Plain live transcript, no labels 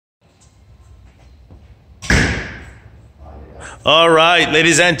All right,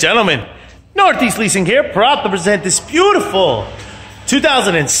 ladies and gentlemen, Northeast Leasing here, proud to present this beautiful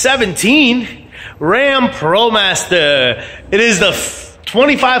 2017 Ram ProMaster. It is the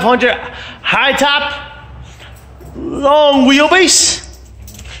 2500 high top, long wheelbase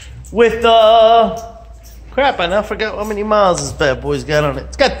with crap, I now forgot how many miles this bad boy's got on it.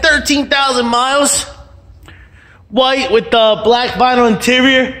 It's got 13,000 miles. White with the black vinyl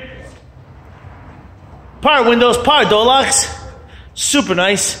interior. Power windows, power door locks. Super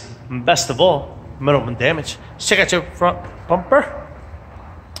nice. And best of all, minimal damage. Let's check out your front bumper.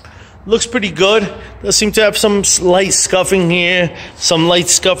 Looks pretty good. Does seem to have some light scuffing here. Some light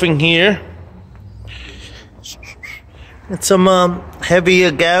scuffing here. And some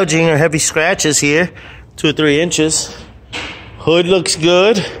heavy gouging or heavy scratches here. 2 or 3 inches. Hood looks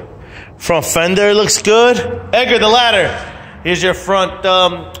good. Front fender looks good. Edgar the ladder. Here's your front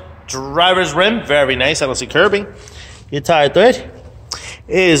driver's rim. Very nice. I don't see curbing. Your tire thread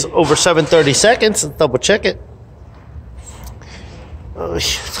is over 730 seconds. Let's double check it. Oh,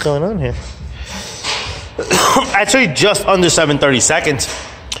 what's going on here? Actually, just under 730 seconds.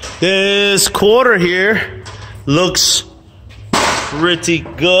 This quarter here looks pretty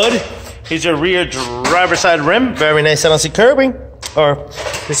good. Here's your rear driver's side rim. Very nice. I don't see curbing. Or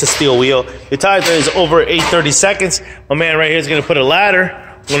this is a steel wheel. Your tire thread is over 830 seconds. My man right here is going to put a ladder.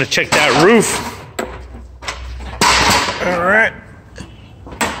 I'm going to check that roof. All right.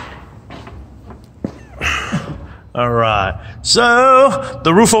 All right. So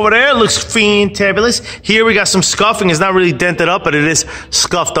the roof over there looks fantabulous. Here we got some scuffing. It's not really dented up, but it is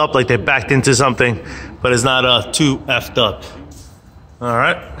scuffed up like they backed into something. But it's not too effed up. All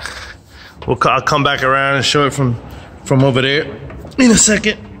right. I'll come back around and show it from over there in a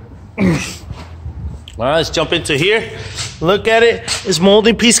second. All right, let's jump into here. Look at it. This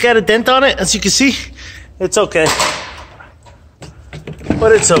molding piece got a dent on it. As you can see, it's okay.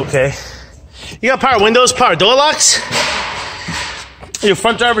 But it's okay. You got power windows, power door locks. Your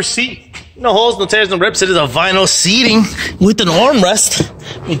front driver's seat. No holes, no tears, no rips. It is a vinyl seating with an armrest.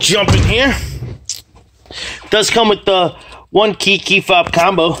 Let me jump in here. It does come with the 1 key fob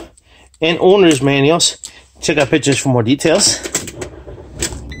combo and owner's manuals. Check out pictures for more details.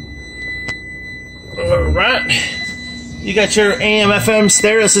 Alright. You got your AM FM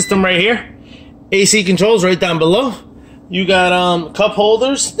stereo system right here. AC controls right down below. You got cup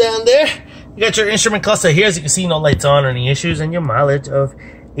holders down there. You got your instrument cluster here. As you can see, no lights on or any issues. And your mileage of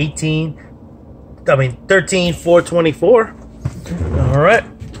 13,424. Alright.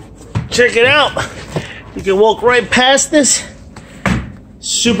 Check it out. You can walk right past this.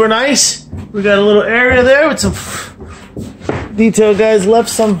 Super nice. We got a little area there with some detail guys left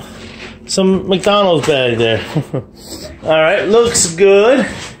some McDonald's bag there. All right, looks good.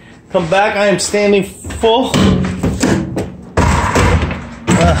 Come back. I am standing full.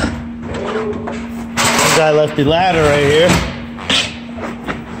 Guy left the ladder right here.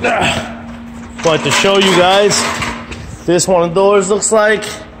 Want to show you guys this one of the doors looks like.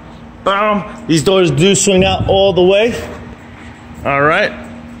 These doors do swing out all the way. All right,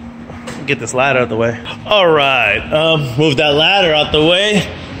 get this ladder out the way. All right, move that ladder out the way.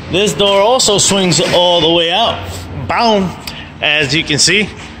 This door also swings all the way out. Boom, as you can see,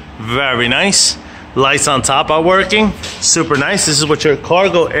 very nice. Lights on top are working, super nice. This is what your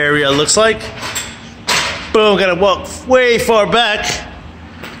cargo area looks like. Boom, gotta walk way far back.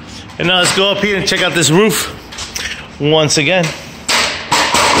 And now let's go up here and check out this roof once again.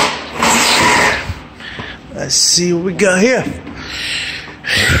 Let's see what we got here.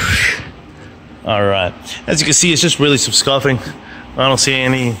 All right, as you can see, it's just really some scuffing. I don't see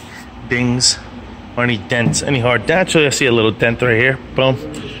any dings or any dents, any hard dents. Actually, I see a little dent right here. Boom.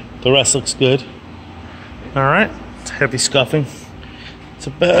 The rest looks good. All right, it's heavy scuffing. That's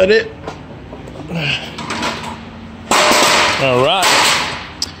about it. All right.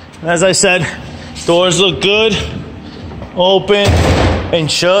 As I said, doors look good. Open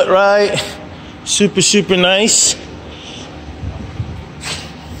and shut right. Super, super nice.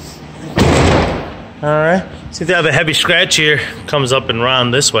 All right. See if they have a heavy scratch here. Comes up and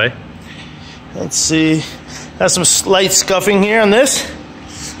around this way. Let's see. Has some slight scuffing here on this.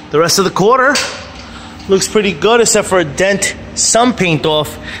 The rest of the quarter looks pretty good, except for a dent. Some paint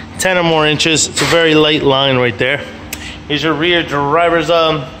off, 10 or more inches. It's a very light line right there. Here's your rear driver's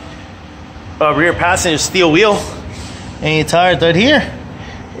rear passenger steel wheel. And your tire thread here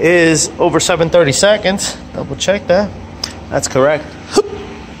is over 730 seconds. Double check that. That's correct.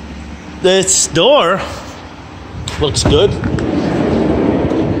 This door looks good.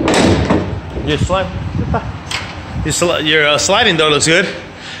 Your sliding door looks good.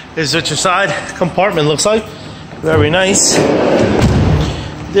 This is what your side compartment looks like. Very nice.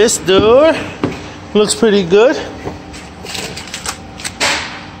 This door looks pretty good.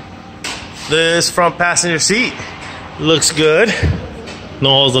 This front passenger seat looks good. No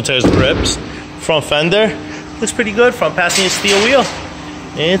holes, no tears, rips. Front fender looks pretty good. Front passenger steel wheel.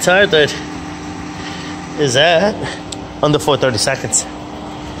 And tire thread is at under 430 seconds.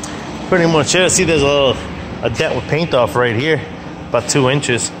 Pretty much it. See, there's a dent with paint off right here, about 2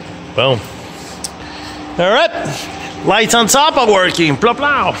 inches. Boom. All right, lights on top are working. Blah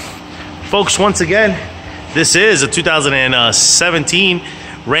blah. Folks, once again, this is a 2017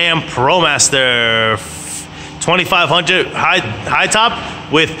 Ram ProMaster 2500 high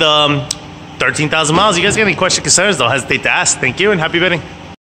top with 13,000 miles. You guys got any questions, concerns? Don't hesitate to ask. Thank you and happy bidding.